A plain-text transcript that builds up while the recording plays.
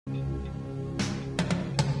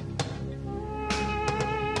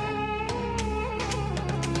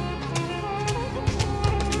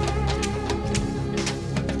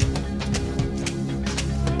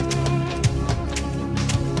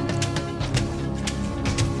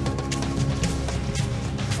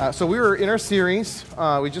So we were in our series.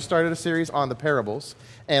 We just started a series on the parables.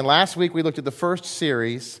 And last week we looked at the first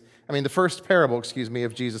parable,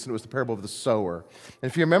 of Jesus, and it was the parable of the sower. And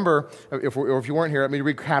if you remember, or if you weren't here, let me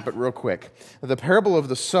recap it real quick. The parable of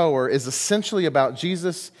the sower is essentially about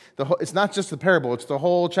Jesus. It's not just the parable, it's the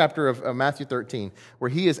whole chapter of Matthew 13, where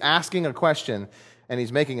he is asking a question and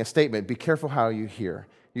he's making a statement. Be careful how you hear.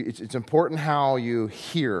 It's important how you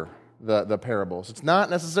hear the parables. It's not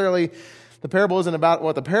necessarily... The parable isn't about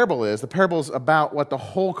what the parable is. The parable is about what the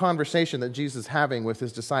whole conversation that Jesus is having with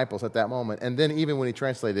his disciples at that moment. And then even when he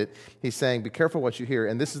translated it, he's saying, be careful what you hear.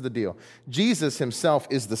 And this is the deal. Jesus himself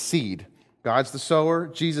is the seed. God's the sower.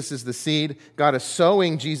 Jesus is the seed. God is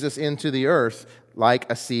sowing Jesus into the earth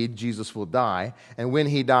like a seed. Jesus will die. And when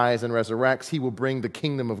he dies and resurrects, he will bring the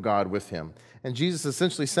kingdom of God with him. And Jesus is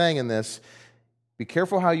essentially saying in this, be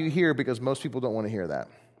careful how you hear, because most people don't want to hear that.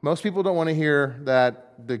 Most people don't want to hear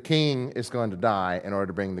that the king is going to die in order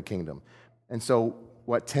to bring the kingdom. And so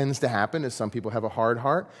what tends to happen is some people have a hard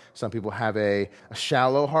heart, some people have a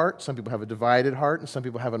shallow heart, some people have a divided heart, and some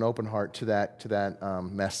people have an open heart to that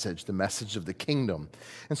message, the message of the kingdom.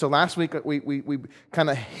 And so last week we kind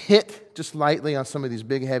of hit just lightly on some of these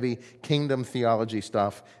big, heavy kingdom theology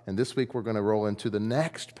stuff. And this week we're going to roll into the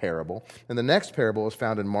next parable. And the next parable is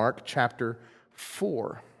found in Mark chapter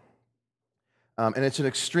 4. And it's an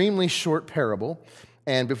extremely short parable.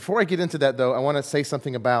 And before I get into that, though, I want to say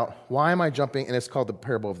something about why am I jumping, and it's called the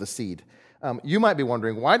parable of the seed. You might be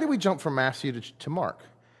wondering, why did we jump from Matthew to Mark?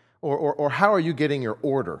 Or how are you getting your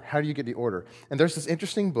order? How do you get the order? And there's this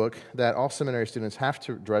interesting book that all seminary students have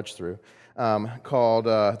to drudge through called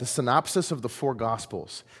The Synopsis of the Four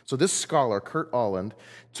Gospels. So this scholar, Kurt Aland,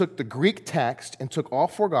 took the Greek text and took all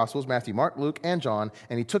four Gospels, Matthew, Mark, Luke, and John,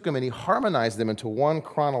 and he took them and he harmonized them into one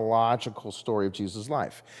chronological story of Jesus'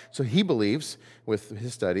 life. So he believes, with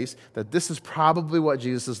his studies, that this is probably what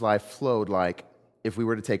Jesus' life flowed like if we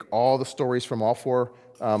were to take all the stories from all four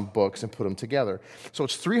books and put them together. So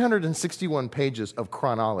it's 361 pages of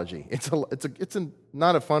chronology. It's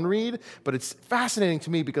not a fun read, but it's fascinating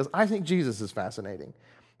to me because I think Jesus is fascinating.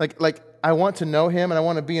 Like I want to know him, and I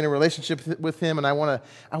want to be in a relationship with him, and I want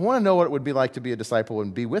to know what it would be like to be a disciple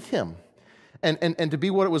and be with him, and to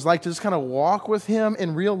be what it was like to just kind of walk with him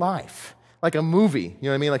in real life. Like a movie, you know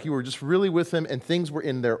what I mean? Like you were just really with him and things were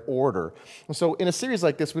in their order. And so in a series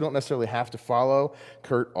like this, we don't necessarily have to follow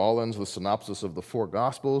Kurt Aland's The Synopsis of the Four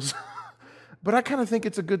Gospels, but I kind of think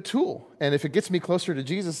it's a good tool. And if it gets me closer to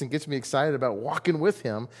Jesus and gets me excited about walking with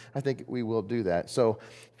him, I think we will do that. So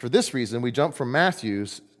for this reason, we jump from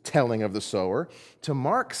Matthew's telling of the sower to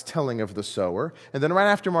Mark's telling of the sower. And then right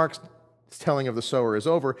after Mark's telling of the sower is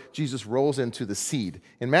over, Jesus rolls into the seed.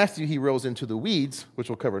 In Matthew, he rolls into the weeds, which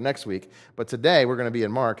we'll cover next week. But today, we're going to be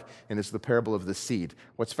in Mark, and it's the parable of the seed.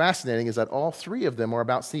 What's fascinating is that all three of them are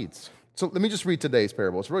about seeds. So let me just read today's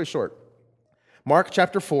parable. It's really short. Mark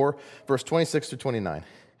chapter 4, verse 26 to 29.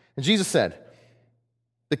 And Jesus said,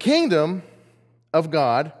 "The kingdom of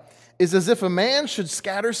God is as if a man should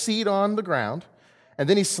scatter seed on the ground, and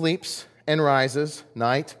then he sleeps and rises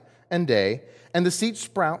night and day, and the seed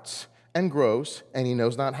sprouts and grows, and he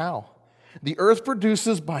knows not how. The earth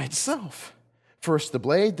produces by itself, first the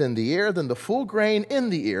blade, then the ear, then the full grain in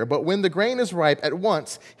the ear. But when the grain is ripe, at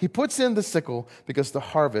once he puts in the sickle, because the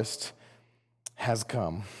harvest has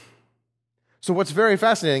come." So what's very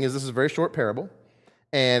fascinating is this is a very short parable,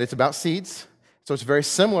 and it's about seeds. So it's very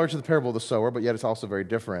similar to the parable of the sower, but yet it's also very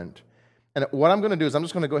different. And what I'm going to do is I'm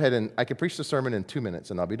just going to go ahead and I can preach the sermon in 2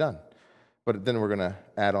 minutes, and I'll be done. But then we're going to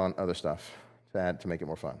add on other stuff to make it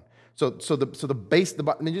more fun.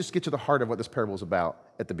 Let me just get to the heart of what this parable is about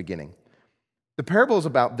at the beginning. The parable is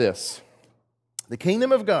about this. The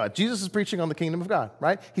kingdom of God. Jesus is preaching on the kingdom of God,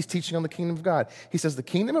 right? He's teaching on the kingdom of God. He says the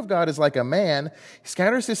kingdom of God is like a man. He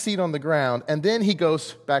scatters his seed on the ground, and then he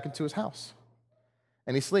goes back into his house.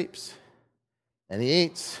 And he sleeps. And he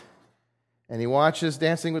eats. And he watches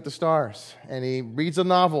Dancing with the Stars. And he reads a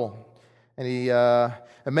novel. And he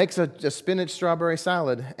makes a spinach strawberry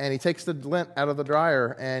salad, and he takes the lint out of the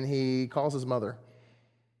dryer, and he calls his mother.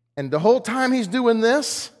 And the whole time he's doing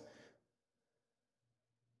this,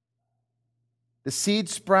 the seed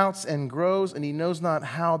sprouts and grows, and he knows not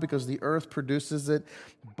how, because the earth produces it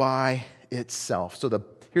by itself. So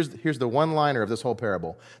here's the one-liner of this whole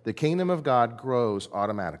parable. The kingdom of God grows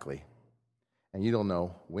automatically. And you don't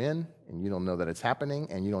know when, and you don't know that it's happening,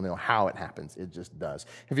 and you don't know how it happens. It just does.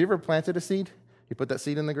 Have you ever planted a seed? You put that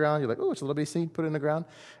seed in the ground, you're like, oh, it's a little bitty seed, put it in the ground,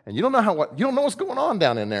 and you don't know you don't know what's going on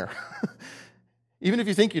down in there. Even if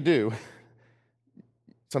you think you do,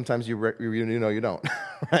 sometimes you know you don't,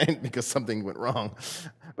 right? Because something went wrong.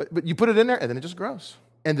 But you put it in there, and then it just grows.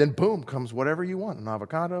 And then boom, comes whatever you want, an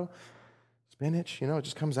avocado, spinach, it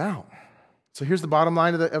just comes out. So here's the bottom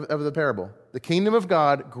line of the parable. The kingdom of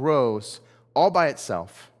God grows all by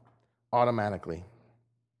itself, automatically.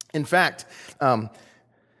 In fact,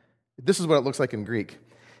 this is what it looks like in Greek.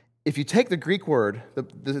 If you take the Greek word,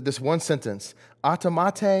 this one sentence,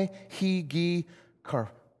 automate higi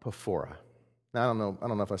karpophora. Now, I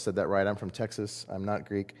don't know if I said that right. I'm from Texas. I'm not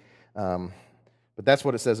Greek. But that's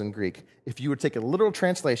what it says in Greek. If you would take a literal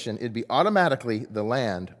translation, it'd be automatically the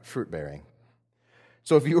land fruit-bearing.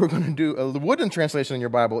 So if you were going to do a wooden translation in your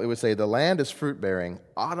Bible, it would say the land is fruit-bearing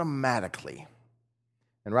automatically.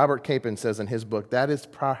 And Robert Capon says in his book, that is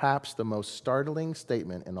perhaps the most startling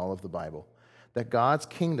statement in all of the Bible, that God's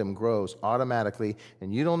kingdom grows automatically,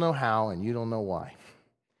 and you don't know how, and you don't know why.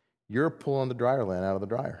 You're pulling the dryer land out of the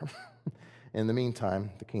dryer. In the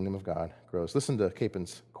meantime, the kingdom of God grows. Listen to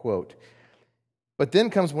Capon's quote. But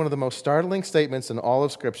then comes one of the most startling statements in all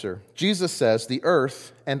of Scripture. Jesus says, the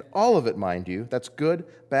earth, and all of it, mind you, that's good,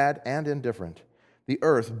 bad, and indifferent, the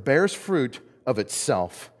earth bears fruit of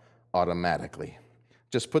itself automatically.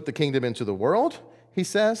 Just put the kingdom into the world, he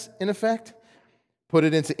says, in effect. Put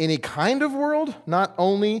it into any kind of world, not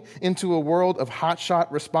only into a world of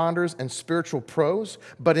hotshot responders and spiritual pros,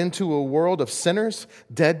 but into a world of sinners,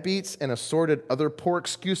 deadbeats, and assorted other poor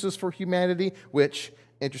excuses for humanity, which,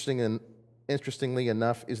 interestingly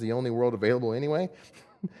enough, is the only world available anyway.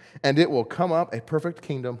 And it will come up a perfect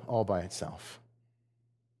kingdom all by itself.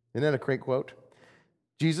 Isn't that a great quote?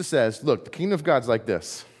 Jesus says, look, the kingdom of God's like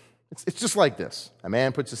this. It's just like this. A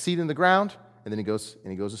man puts a seed in the ground, and then he goes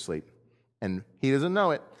to sleep. And he doesn't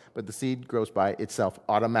know it, but the seed grows by itself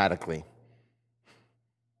automatically.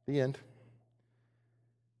 The end.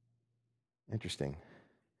 Interesting.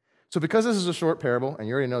 So because this is a short parable, and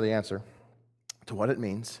you already know the answer to what it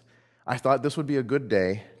means, I thought this would be a good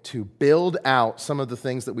day to build out some of the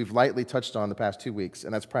things that we've lightly touched on the past 2 weeks.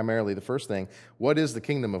 And that's primarily the first thing. What is the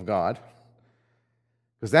kingdom of God?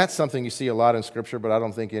 Because that's something you see a lot in Scripture, but I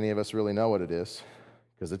don't think any of us really know what it is,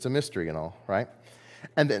 because it's a mystery and all, right?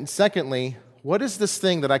 And then secondly, what is this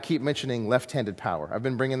thing that I keep mentioning, left-handed power? I've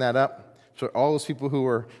been bringing that up. So all those people who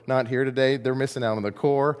are not here today, they're missing out on the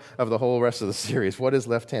core of the whole rest of the series. What is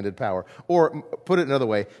left-handed power? Or put it another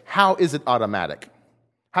way, how is it automatic?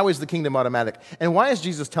 How is the kingdom automatic? And why is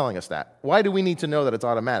Jesus telling us that? Why do we need to know that it's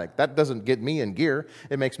automatic? That doesn't get me in gear.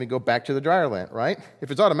 It makes me go back to the dryer land, right?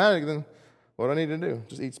 If it's automatic, then what do I need to do?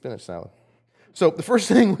 Just eat spinach salad. So the first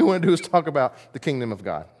thing we want to do is talk about the kingdom of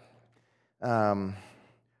God.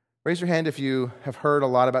 Raise your hand if you have heard a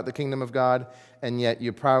lot about the kingdom of God, and yet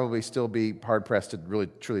you'd probably still be hard-pressed to really,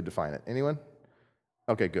 truly define it. Anyone?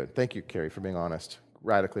 Okay, good. Thank you, Carrie, for being honest,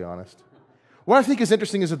 radically honest. What I think is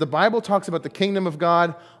interesting is that the Bible talks about the kingdom of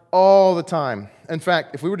God all the time. In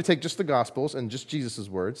fact, if we were to take just the Gospels and just Jesus'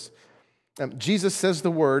 words, Jesus says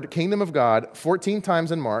the word kingdom of God 14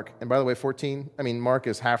 times in Mark. And by the way, Mark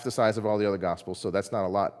is half the size of all the other Gospels, so that's not a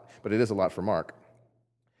lot, but it is a lot for Mark.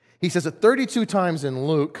 He says it 32 times in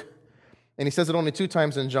Luke, and he says it only 2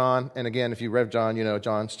 times in John. And again, if you read John, you know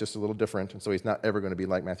John's just a little different, and so he's not ever going to be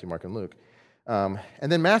like Matthew, Mark, and Luke. And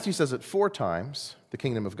then Matthew says it 4 times, the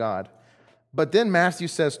kingdom of God. But then Matthew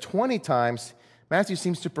says 20 times, Matthew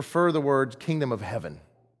seems to prefer the word kingdom of heaven.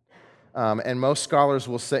 And most scholars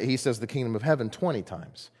will say, he says the kingdom of heaven 20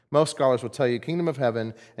 times. Most scholars will tell you kingdom of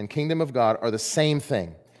heaven and kingdom of God are the same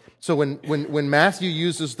thing. So when Matthew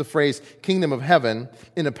uses the phrase kingdom of heaven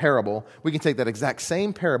in a parable, we can take that exact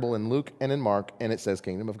same parable in Luke and in Mark, and it says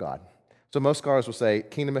kingdom of God. So most scholars will say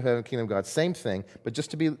kingdom of heaven, kingdom of God, same thing, but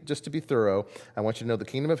just to be thorough, I want you to know the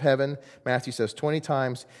kingdom of heaven, Matthew says 20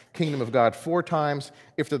 times, kingdom of God 4 times.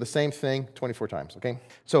 If they're the same thing, 24 times, okay?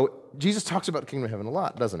 So Jesus talks about the kingdom of heaven a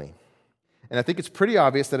lot, doesn't he? And I think it's pretty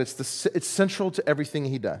obvious that it's central to everything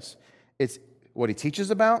he does. It's what he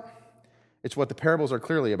teaches about. It's what the parables are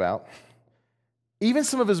clearly about. Even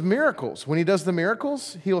some of his miracles, when he does the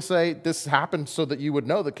miracles, he'll say, this happened so that you would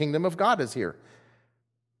know the kingdom of God is here.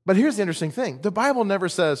 But here's the interesting thing. The Bible never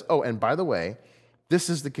says, oh, and by the way, this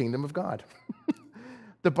is the kingdom of God.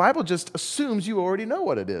 The Bible just assumes you already know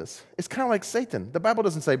what it is. It's kind of like Satan. The Bible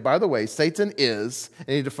doesn't say, by the way, Satan is, and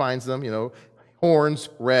he defines them, horns,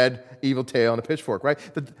 red, evil tail, and a pitchfork, right?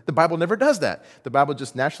 The Bible never does that. The Bible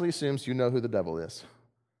just naturally assumes you know who the devil is.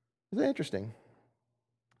 Isn't that interesting?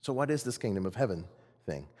 So what is this kingdom of heaven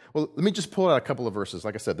thing? Well, let me just pull out a couple of verses.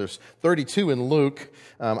 Like I said, there's 32 in Luke.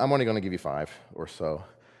 I'm only going to give you 5 or so.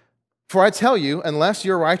 For I tell you, unless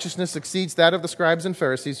your righteousness exceeds that of the scribes and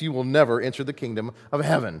Pharisees, you will never enter the kingdom of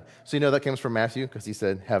heaven. So you know that comes from Matthew because he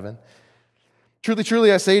said heaven. Truly,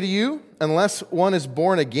 truly, I say to you, unless one is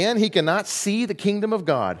born again, he cannot see the kingdom of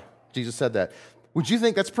God. Jesus said that. Would you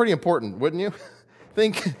think that's pretty important, wouldn't you?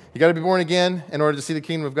 Think you got to be born again in order to see the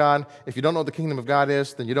kingdom of God. If you don't know what the kingdom of God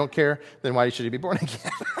is, then you don't care. Then why should you be born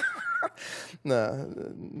again?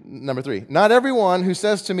 Number 3, not everyone who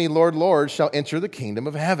says to me, Lord, Lord, shall enter the kingdom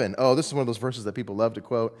of heaven. Oh, this is one of those verses that people love to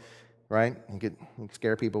quote, right? And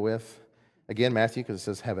scare people with. Again, Matthew, because it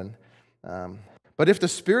says heaven. But if the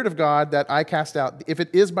Spirit of God that I cast out, if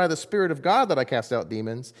it is by the Spirit of God that I cast out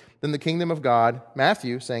demons, then the kingdom of God,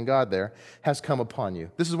 Matthew, saying God there, has come upon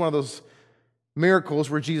you. This is one of those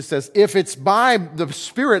miracles where Jesus says, if it's by the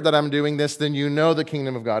Spirit that I'm doing this, then you know the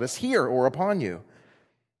kingdom of God is here or upon you.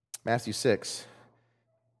 Matthew 6,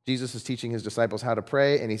 Jesus is teaching his disciples how to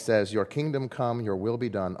pray, and he says, your kingdom come, your will be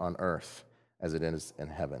done on earth as it is in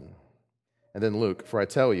heaven. And then Luke, for I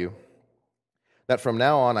tell you that from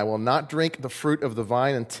now on I will not drink the fruit of the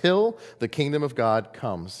vine until the kingdom of God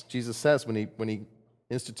comes. Jesus says when he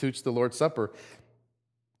institutes the Lord's Supper,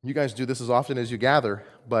 you guys do this as often as you gather,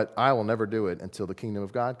 but I will never do it until the kingdom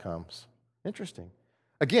of God comes. Interesting.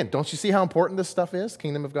 Again, don't you see how important this stuff is,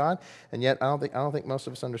 kingdom of God? And yet, I don't think most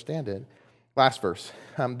of us understand it. Last verse.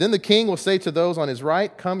 Then the king will say to those on his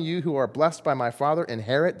right, come you who are blessed by my Father,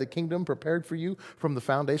 inherit the kingdom prepared for you from the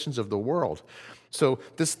foundations of the world. So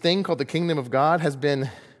this thing called the kingdom of God has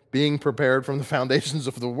been being prepared from the foundations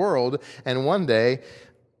of the world, and one day,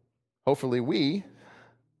 hopefully we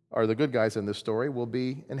are the good guys in this story, will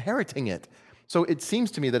be inheriting it. So it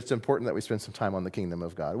seems to me that it's important that we spend some time on the kingdom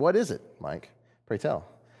of God. What is it, Mike? Pray tell.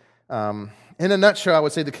 In a nutshell, I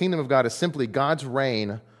would say the kingdom of God is simply God's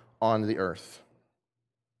reign on the earth.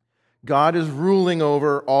 God is ruling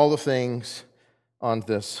over all the things on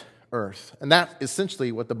this earth. And that's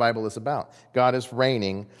essentially what the Bible is about. God is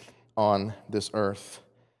reigning on this earth.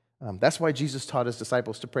 That's why Jesus taught his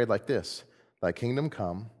disciples to pray like this: thy kingdom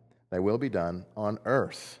come, thy will be done on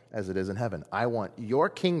earth as it is in heaven. I want your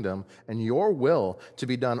kingdom and your will to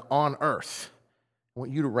be done on earth. I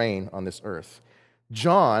want you to reign on this earth.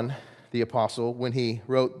 John, the apostle, when he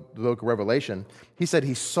wrote the book of Revelation, he said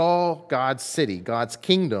he saw God's city, God's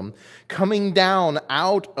kingdom, coming down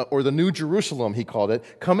out, or the New Jerusalem, he called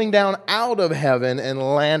it, coming down out of heaven and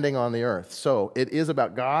landing on the earth. So it is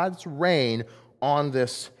about God's reign on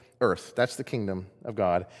this earth. That's the kingdom of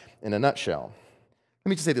God in a nutshell. Let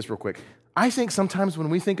me just say this real quick. I think sometimes when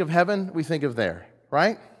we think of heaven, we think of there,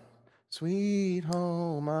 right? Sweet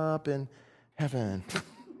home up in heaven.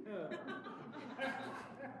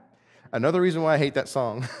 Another reason why I hate that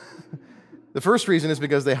song. The first reason is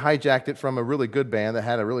because they hijacked it from a really good band that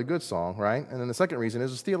had a really good song, right? And then the second reason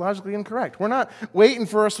is it's theologically incorrect. We're not waiting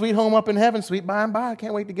for a sweet home up in heaven, sweet by and by. I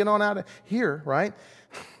can't wait to get on out of here, right?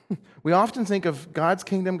 We often think of God's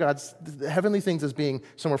kingdom, God's heavenly things as being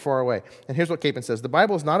somewhere far away. And here's what Capon says. The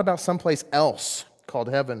Bible is not about someplace else called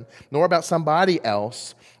heaven, nor about somebody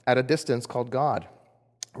else at a distance called God.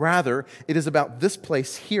 Rather, it is about this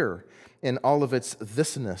place here in all of its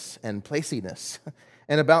thisness and placiness,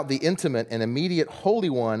 and about the intimate and immediate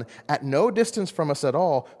Holy One at no distance from us at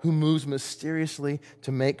all, who moves mysteriously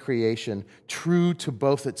to make creation true to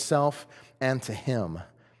both itself and to Him.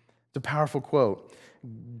 It's a powerful quote.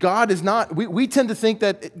 God is not, we tend to think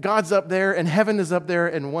that God's up there and heaven is up there,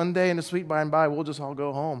 and one day in the sweet by and by, we'll just all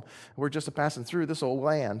go home. We're just passing through this old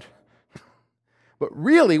land. But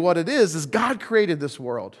really what it is God created this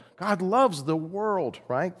world. God loves the world,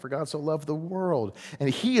 right? For God so loved the world. And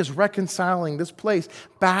He is reconciling this place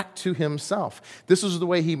back to Himself. This is the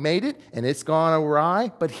way He made it, and it's gone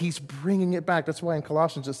awry, but He's bringing it back. That's why in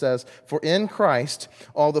Colossians it says, for in Christ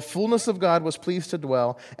all the fullness of God was pleased to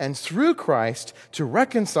dwell, and through Christ to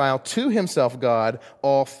reconcile to Himself God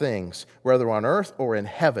all things, whether on earth or in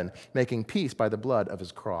heaven, making peace by the blood of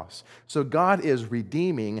His cross. So God is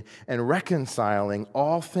redeeming and reconciling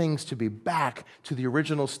all things to be back to the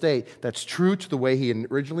original state that's true to the way He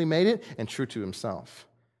originally made it and true to Himself.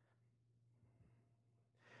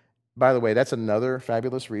 By the way, that's another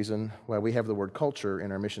fabulous reason why we have the word culture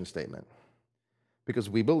in our mission statement. Because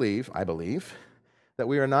I believe, that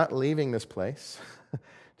we are not leaving this place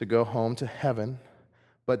to go home to heaven,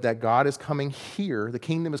 but that God is coming here, the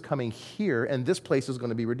kingdom is coming here, and this place is going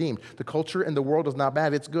to be redeemed. The culture and the world is not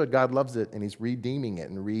bad, it's good. God loves it, and He's redeeming it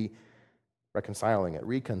and reconciling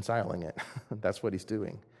it. That's what He's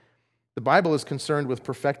doing. The Bible is concerned with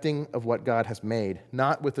perfecting of what God has made,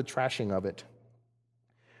 not with the trashing of it,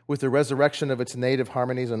 with the resurrection of its native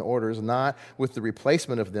harmonies and orders, not with the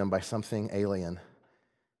replacement of them by something alien.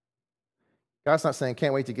 God's not saying,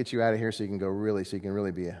 can't wait to get you out of here so you can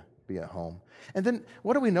really be at home. And then,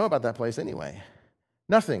 what do we know about that place anyway?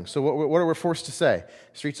 Nothing. So what are we forced to say?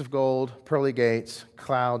 Streets of gold, pearly gates,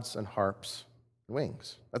 clouds and harps, and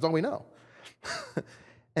wings. That's all we know.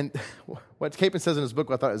 And what Capon says in his book,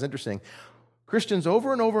 I thought was interesting. Christians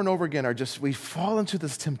over and over and over again we fall into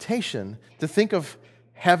this temptation to think of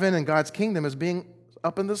heaven and God's kingdom as being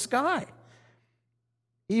up in the sky.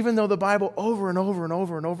 Even though the Bible over and over and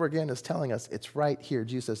over and over again is telling us it's right here.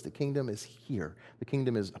 Jesus says the kingdom is here. The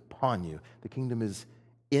kingdom is upon you. The kingdom is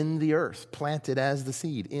in the earth, planted as the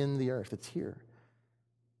seed in the earth. It's here.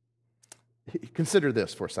 Consider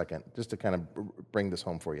this for a second, just to kind of bring this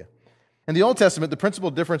home for you. In the Old Testament, the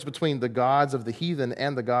principal difference between the gods of the heathen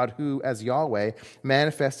and the God who, as Yahweh,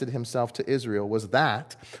 manifested himself to Israel was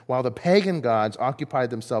that, while the pagan gods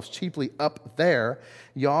occupied themselves chiefly up there,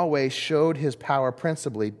 Yahweh showed his power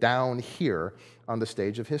principally down here on the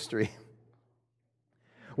stage of history.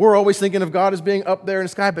 We're always thinking of God as being up there in the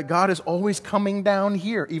sky, but God is always coming down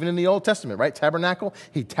here, even in the Old Testament, right? Tabernacle,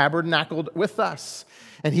 he tabernacled with us.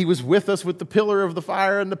 And he was with us with the pillar of the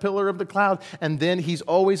fire and the pillar of the cloud. And then he's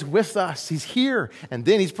always with us. He's here. And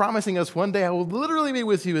then he's promising us one day I will literally be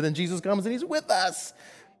with you. And then Jesus comes and he's with us.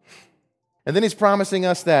 And then he's promising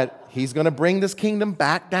us that he's going to bring this kingdom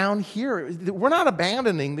back down here. We're not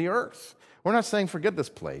abandoning the earth. We're not saying forget this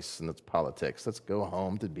place and its politics. Let's go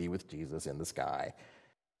home to be with Jesus in the sky.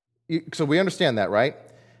 So we understand that, right?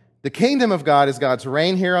 The kingdom of God is God's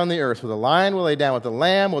reign here on the earth. With a lion will lay down with the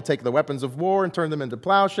lamb, will take the weapons of war and turn them into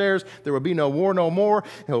plowshares. There will be no war no more.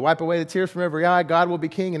 He'll wipe away the tears from every eye. God will be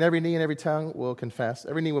king, and every knee and every tongue will confess.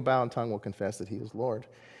 Every knee will bow and tongue will confess that he is Lord.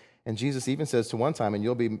 And Jesus even says to one time, and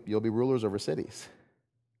you'll be rulers over cities.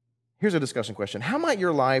 Here's a discussion question. How might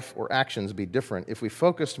your life or actions be different if we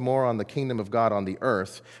focused more on the kingdom of God on the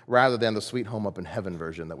earth rather than the sweet home up in heaven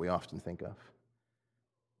version that we often think of?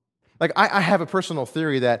 Like, I have a personal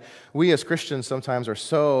theory that we as Christians sometimes are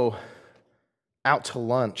so out to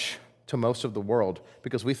lunch to most of the world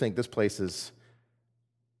because we think this place is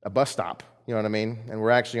a bus stop, you know what I mean? And we're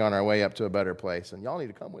actually on our way up to a better place, and y'all need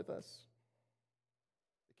to come with us.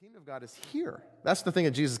 The kingdom of God is here. That's the thing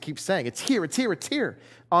that Jesus keeps saying. It's here, it's here, it's here,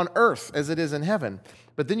 on earth as it is in heaven.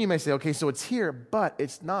 But then you may say, okay, so it's here, but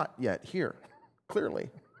it's not yet here, clearly,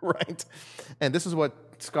 right? And this is what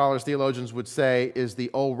scholars, theologians would say is the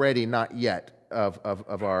already not yet of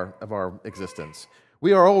our existence.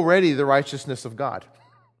 We are already the righteousness of God,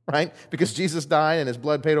 right? Because Jesus died and his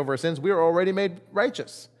blood paid over our sins, we are already made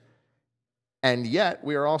righteous. And yet,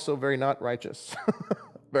 we are also very not righteous,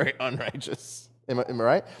 very unrighteous. Am I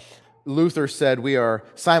right? Luther said we are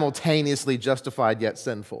simultaneously justified yet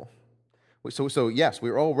sinful. So yes,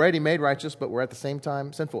 we're already made righteous, but we're at the same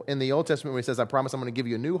time sinful. In the Old Testament, where he says, I promise I'm going to give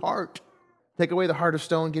you a new heart, take away the heart of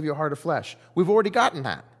stone, give you a heart of flesh. We've already gotten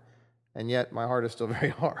that. And yet, my heart is still very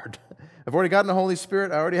hard. I've already gotten the Holy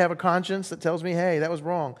Spirit. I already have a conscience that tells me, hey, that was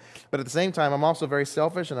wrong. But at the same time, I'm also very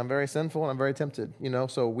selfish, and I'm very sinful, and I'm very tempted.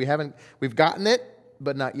 So we've gotten it,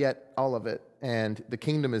 but not yet all of it. And the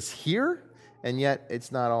kingdom is here, and yet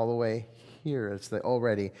it's not all the way here. It's the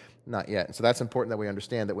already not yet. And so that's important that we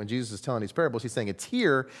understand that when Jesus is telling these parables, he's saying it's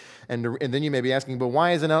here, and then you may be asking, but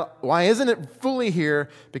why isn't it fully here?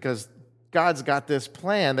 Because God's got this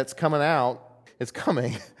plan that's coming out. It's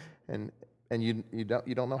coming, and you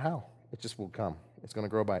don't know how. It just will come. It's going to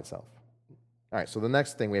grow by itself. All right, so the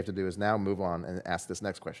next thing we have to do is now move on and ask this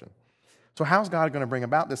next question. So how's God going to bring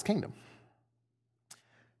about this kingdom?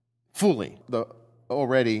 Fully, the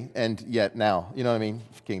already and yet now, you know what I mean,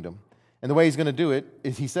 kingdom. And the way he's going to do it,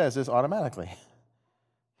 is, he says, is automatically.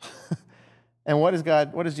 And what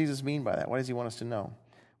does Jesus mean by that? What does he want us to know?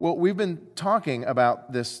 Well, we've been talking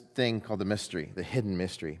about this thing called the mystery, the hidden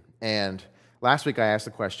mystery. And last week I asked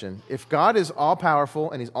the question, if God is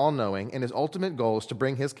all-powerful and he's all-knowing, and his ultimate goal is to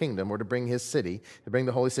bring his kingdom or to bring his city, to bring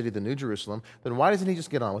the holy city, the New Jerusalem, then why doesn't he just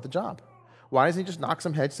get on with the job? Why doesn't he just knock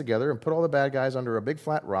some heads together and put all the bad guys under a big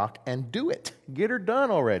flat rock and do it? Get her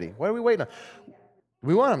done already. What are we waiting on?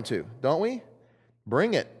 We want him to, don't we?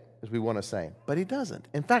 Bring it, as we want to say. But he doesn't.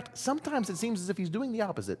 In fact, sometimes it seems as if he's doing the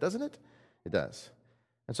opposite, doesn't it? It does.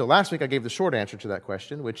 And so last week I gave the short answer to that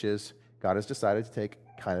question, which is God has decided to take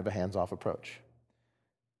kind of a hands-off approach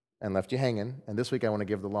and left you hanging. And this week I want to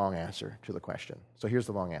give the long answer to the question. So here's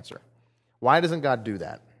the long answer. Why doesn't God do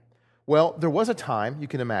that? Well, there was a time, you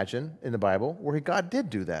can imagine, in the Bible where God did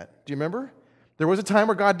do that. Do you remember? There was a time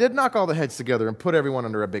where God did knock all the heads together and put everyone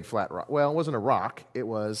under a big flat rock. Well, it wasn't a rock. It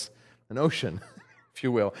was an ocean, if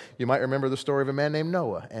you will. You might remember the story of a man named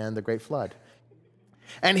Noah and the great flood.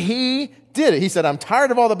 And he did it. He said, I'm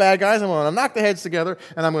tired of all the bad guys. I'm going to knock the heads together,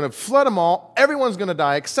 and I'm going to flood them all. Everyone's going to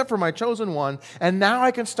die except for my chosen one. And now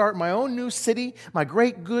I can start my own new city, my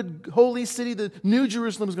great, good, holy city. The New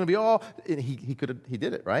Jerusalem is going to be all. And he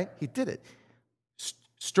did it, right? He did it.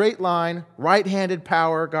 Straight line, right-handed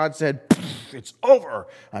power. God said, it's over.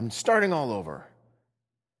 I'm starting all over.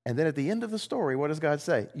 And then at the end of the story, what does God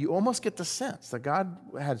say? You almost get the sense that God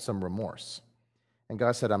had some remorse. And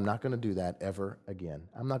God said, I'm not going to do that ever again.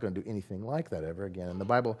 I'm not going to do anything like that ever again. And the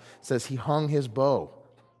Bible says he hung his bow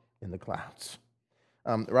in the clouds.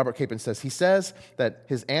 Robert Capon says, he says that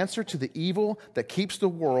his answer to the evil that keeps the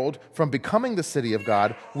world from becoming the city of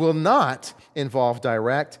God will not involve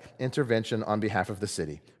direct intervention on behalf of the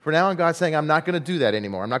city. For now on, God's saying, I'm not going to do that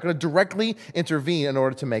anymore. I'm not going to directly intervene in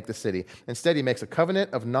order to make the city. Instead, he makes a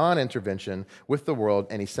covenant of non-intervention with the world,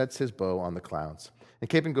 and he sets his bow on the clouds. And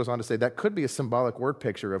Capon goes on to say that could be a symbolic word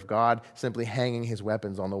picture of God simply hanging his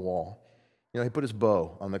weapons on the wall. He put his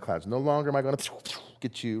bow on the clouds. No longer am I going to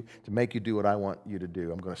get you to make you do what I want you to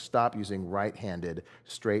do. I'm going to stop using right-handed,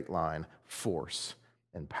 straight-line force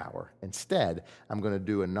and power. Instead, I'm going to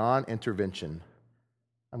do a non-intervention.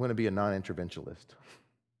 I'm going to be a non-interventionalist.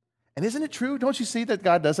 And isn't it true? Don't you see that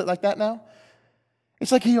God does it like that now?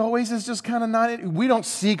 It's like he always is just kind of not... We don't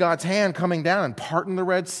see God's hand coming down and parting the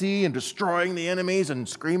Red Sea and destroying the enemies and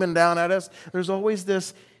screaming down at us. There's always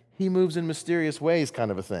this, he moves in mysterious ways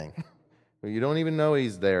kind of a thing. You don't even know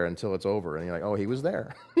he's there until it's over. And you're like, oh, he was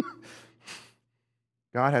there.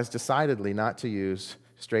 God has decidedly not to use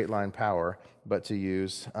straight line power, but to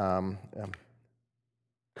use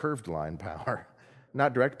curved line power.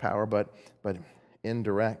 Not direct power, but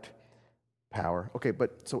indirect power. Okay,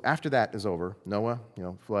 but so after that is over, Noah,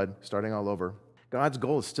 flood, starting all over. God's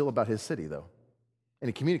goal is still about his city, though. And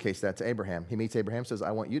he communicates that to Abraham. He meets Abraham, says, I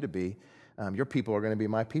want you to be, your people are going to be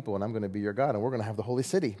my people, and I'm going to be your God, and we're going to have the holy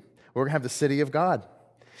city. We're going to have the city of God.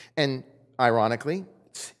 And ironically,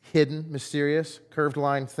 it's hidden, mysterious, curved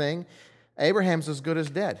line thing. Abraham's as good as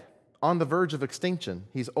dead, on the verge of extinction.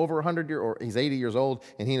 He's over 100 years, or he's 80 years old,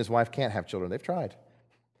 and he and his wife can't have children. They've tried.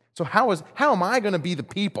 So how am I going to be the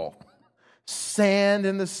people? Sand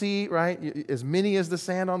in the sea, right? As many as the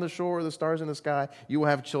sand on the shore or the stars in the sky, you will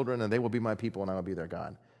have children, and they will be my people, and I will be their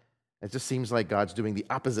God. It just seems like God's doing the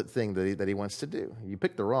opposite thing that he wants to do. You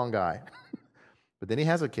picked the wrong guy. But then he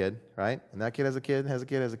has a kid, right? And that kid has a kid, has a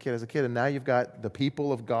kid, has a kid, has a kid. And now you've got the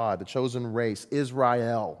people of God, the chosen race,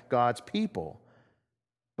 Israel, God's people.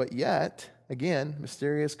 But yet, again,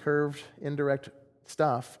 mysterious, curved, indirect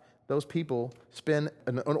stuff, those people spend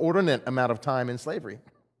an inordinate amount of time in slavery.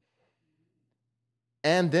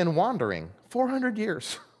 And then wandering, 400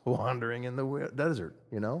 years wandering in the desert,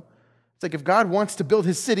 It's like if God wants to build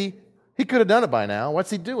his city, he could have done it by now.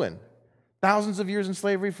 What's he doing? Thousands of years in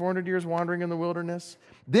slavery, 400 years wandering in the wilderness.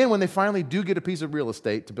 Then when they finally do get a piece of real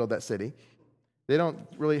estate to build that city, they don't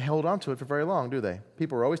really hold on to it for very long, do they?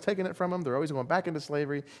 People are always taking it from them. They're always going back into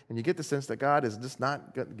slavery, and you get the sense that God is just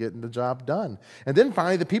not getting the job done. And then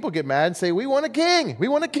finally the people get mad and say, we want a king. We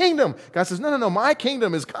want a kingdom. God says, no, my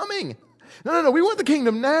kingdom is coming. No, we want the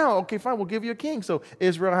kingdom now. Okay, fine, we'll give you a king. So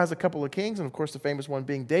Israel has a couple of kings, and of course the famous one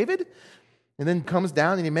being David. And then comes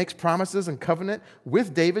down and he makes promises and covenant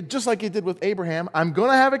with David, just like he did with Abraham. I'm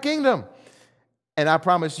going to have a kingdom. And I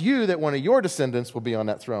promise you that one of your descendants will be on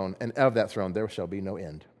that throne. And of that throne, there shall be no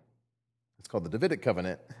end. It's called the Davidic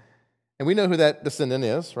covenant. And we know who that descendant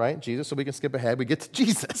is, right? Jesus. So we can skip ahead. We get to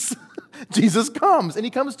Jesus. Jesus comes, and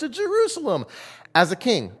he comes to Jerusalem as a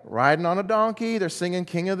king, riding on a donkey. They're singing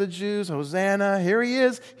King of the Jews, Hosanna. Here he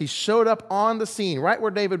is. He showed up on the scene, right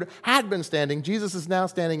where David had been standing. Jesus is now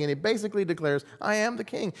standing, and he basically declares, I am the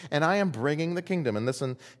king, and I am bringing the kingdom. And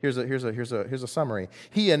listen, here's a summary.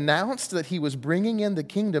 He announced that he was bringing in the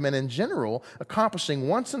kingdom, and in general, accomplishing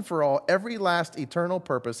once and for all every last eternal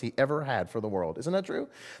purpose he ever had for the world. Isn't that true?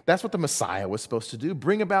 That's what the Messiah was supposed to do,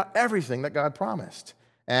 bring about everything that God promised.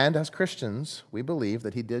 And as Christians, we believe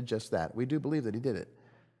that he did just that. We do believe that he did it.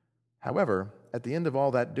 However, at the end of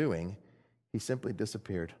all that doing, he simply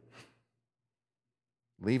disappeared,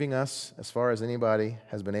 leaving us, as far as anybody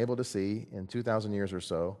has been able to see in 2,000 years or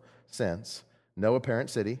so since, no apparent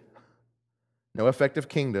city, no effective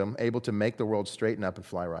kingdom able to make the world straighten up and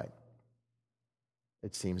fly right.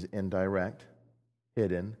 It seems indirect,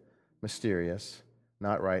 hidden, mysterious,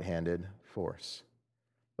 not right-handed force.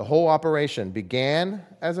 The whole operation began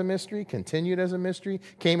as a mystery, continued as a mystery,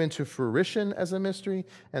 came into fruition as a mystery,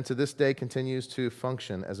 and to this day continues to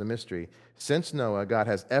function as a mystery. Since Noah, God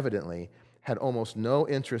has evidently had almost no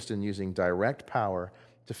interest in using direct power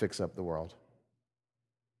to fix up the world.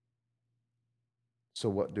 So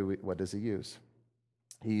what does he use?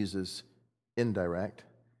 He uses indirect,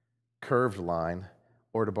 curved line,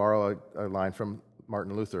 or to borrow a line from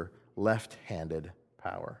Martin Luther, left-handed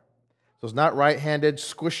power. So it's not right-handed,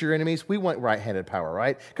 squish your enemies. We want right-handed power,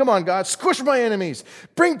 right? Come on, God, squish my enemies.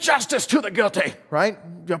 Bring justice to the guilty, right?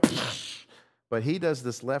 But he does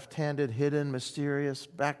this left-handed, hidden, mysterious,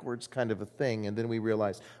 backwards kind of a thing, and then we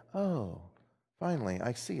realize, oh, Finally,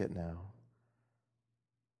 I see it now.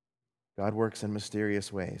 God works in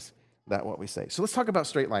mysterious ways. That's what we say. So let's talk about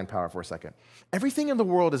straight line power for a second. Everything in the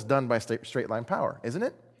world is done by straight line power, isn't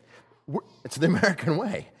it? It's the American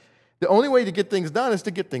way. The only way to get things done is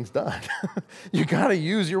to get things done. You got to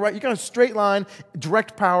use your right. You got a straight line,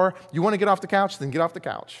 direct power. You want to get off the couch, then get off the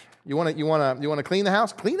couch. You want to clean the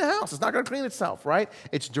house? Clean the house. It's not going to clean itself, right?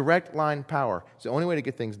 It's direct line power. It's the only way to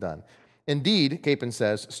get things done. Indeed, Capon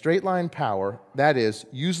says, straight line power, that is,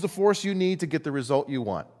 use the force you need to get the result you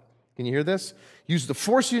want. Can you hear this? Use the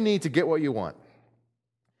force you need to get what you want.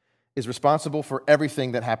 Is responsible for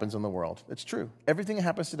everything that happens in the world. It's true. Everything that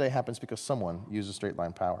happens today happens because someone uses straight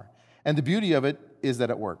line power. And the beauty of it is that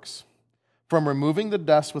it works. From removing the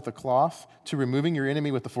dust with a cloth to removing your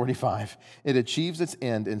enemy with the 45, it achieves its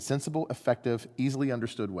end in sensible, effective, easily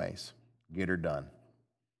understood ways. Get her done.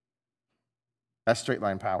 That's straight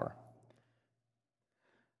line power.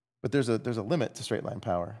 But there's a limit to straight line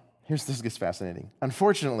power. This gets fascinating.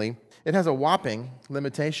 Unfortunately, it has a whopping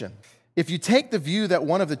limitation. If you take the view that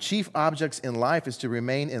one of the chief objects in life is to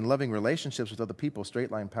remain in loving relationships with other people,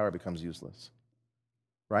 straight line power becomes useless.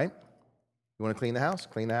 Right? You want to clean the house?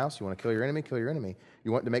 Clean the house. You want to kill your enemy? Kill your enemy.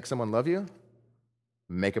 You want to make someone love you?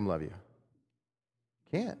 Make them love you.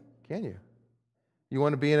 Can't, can you? You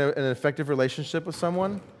want to be in an effective relationship with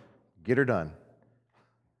someone? Get her done.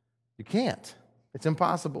 You can't. It's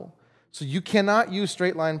impossible. So you cannot use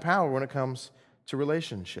straight line power when it comes to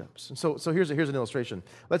relationships. And so here's an illustration.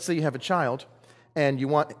 Let's say you have a child and you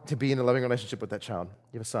want to be in a loving relationship with that child.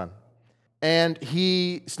 You have a son. And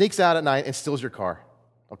he sneaks out at night and steals your car.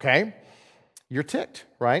 Okay? You're ticked,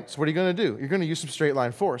 right? So what are you going to do? You're going to use some straight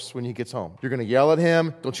line force when he gets home. You're going to yell at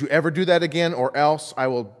him, don't you ever do that again, or else I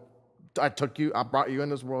brought you in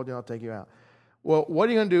this world and I'll take you out. Well, what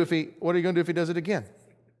are you going to do if he does it again?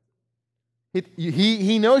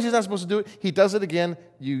 He knows he's not supposed to do it. He does it again.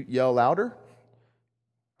 You yell louder,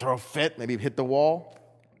 throw a fit, maybe hit the wall.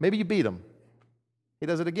 Maybe you beat him. He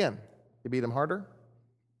does it again. You beat him harder.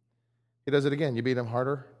 He does it again. You beat him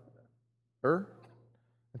harder.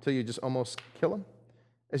 Until you just almost kill him.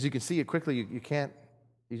 As you can see, it quickly, you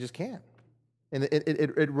just can't. And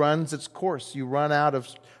it runs its course. You run out of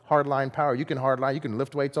hardline power. You can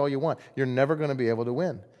lift weights all you want. You're never going to be able to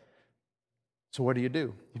win. So what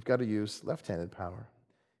do? You've got to use left-handed power.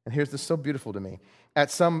 And here's this so beautiful to me. At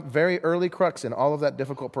some very early crux in all of that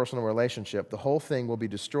difficult personal relationship, the whole thing will be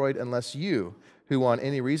destroyed unless you, who on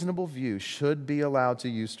any reasonable view should be allowed to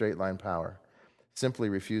use straight-line power, simply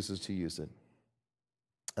refuses to use it.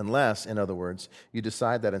 Unless, in other words, you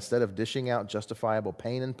decide that instead of dishing out justifiable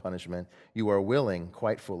pain and punishment, you are willing,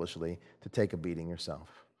 quite foolishly, to take a beating yourself.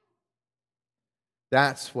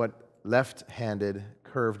 That's what left-handed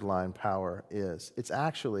curved line power is. It's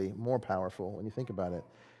actually more powerful when you think about it.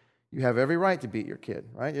 You have every right to beat your kid,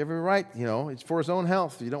 right? You have every right, it's for his own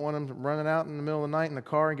health. You don't want him running out in the middle of the night in the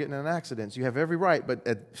car and getting in an accident. So you have every right, but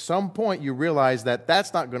at some point you realize that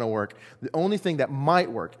that's not going to work. The only thing that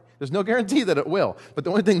might work, there's no guarantee that it will, but the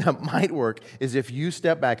only thing that might work is if you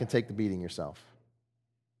step back and take the beating yourself.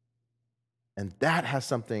 And that has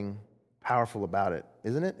something powerful about it,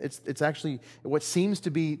 isn't it? It's actually, what seems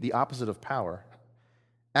to be the opposite of power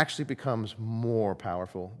actually becomes more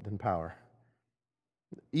powerful than power.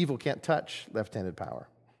 Evil can't touch left-handed power.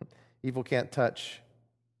 Evil can't touch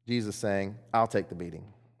Jesus saying, I'll take the beating.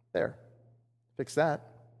 There. Fix that.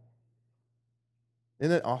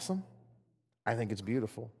 Isn't it awesome? I think it's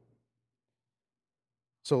beautiful.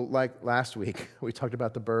 So like last week, we talked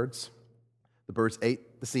about the birds. The birds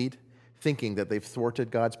ate the seed, thinking that they've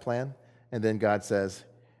thwarted God's plan. And then God says,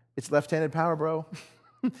 it's left-handed power, bro.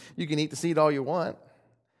 You can eat the seed all you want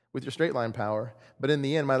with your straight line power, but in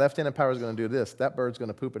the end, my left-handed power is going to do this. That bird's going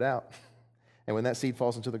to poop it out. And when that seed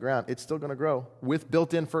falls into the ground, it's still going to grow with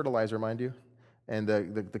built-in fertilizer, mind you. And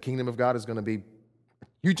the kingdom of God is going to be,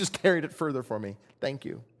 you just carried it further for me. Thank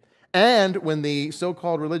you. And when the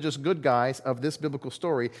so-called religious good guys of this biblical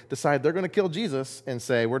story decide they're going to kill Jesus and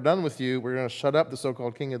say, we're done with you, we're going to shut up the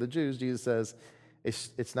so-called king of the Jews, Jesus says,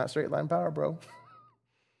 it's not straight line power, bro.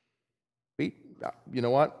 You know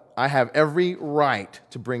what? I have every right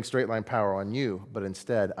to bring straight line power on you, but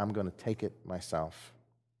instead I'm going to take it myself.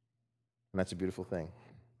 And that's a beautiful thing.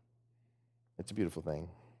 It's a beautiful thing.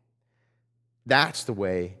 That's the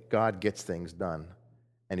way God gets things done,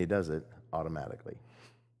 and he does it automatically.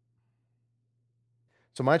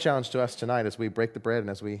 So my challenge to us tonight as we break the bread and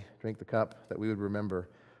as we drink the cup, that we would remember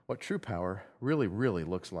what true power really, really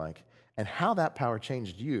looks like and how that power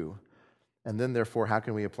changed you. And then, therefore, how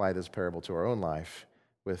can we apply this parable to our own life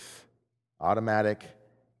with automatic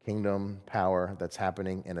kingdom power that's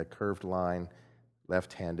happening in a curved line,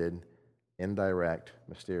 left-handed, indirect,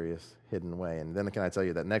 mysterious, hidden way. And then can I tell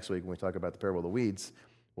you that next week when we talk about the parable of the weeds,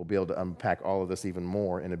 we'll be able to unpack all of this even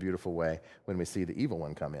more in a beautiful way when we see the evil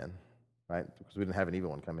one come in, right? Because we didn't have an evil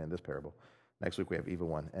one come in this parable. Next week we have evil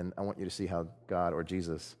one. And I want you to see how God or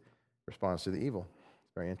Jesus responds to the evil.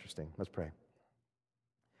 It's very interesting. Let's pray.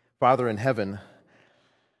 Father in heaven,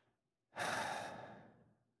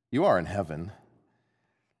 you are in heaven,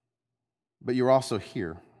 but you're also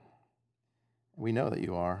here. We know that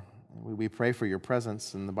you are. We pray for your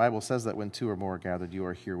presence, and the Bible says that when two or more are gathered, you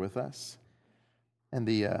are here with us. And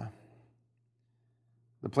the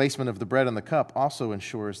placement of the bread and the cup also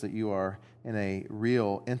ensures that you are in a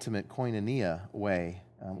real, intimate koinonia way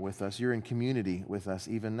with us. You're in community with us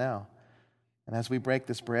even now. And as we break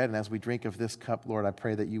this bread and as we drink of this cup, Lord, I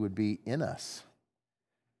pray that you would be in us,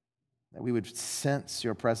 that we would sense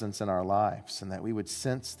your presence in our lives, and that we would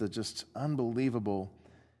sense the just unbelievable,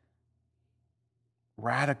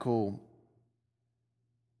 radical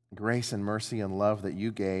grace and mercy and love that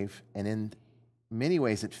you gave. And in many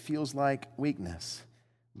ways, it feels like weakness,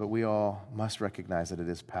 but we all must recognize that it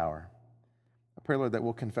is power. I pray, Lord, that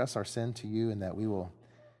we'll confess our sin to you and that we'll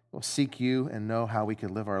seek you and know how we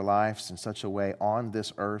can live our lives in such a way on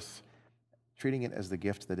this earth, treating it as the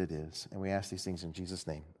gift that it is. And we ask these things in Jesus'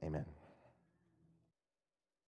 name. Amen.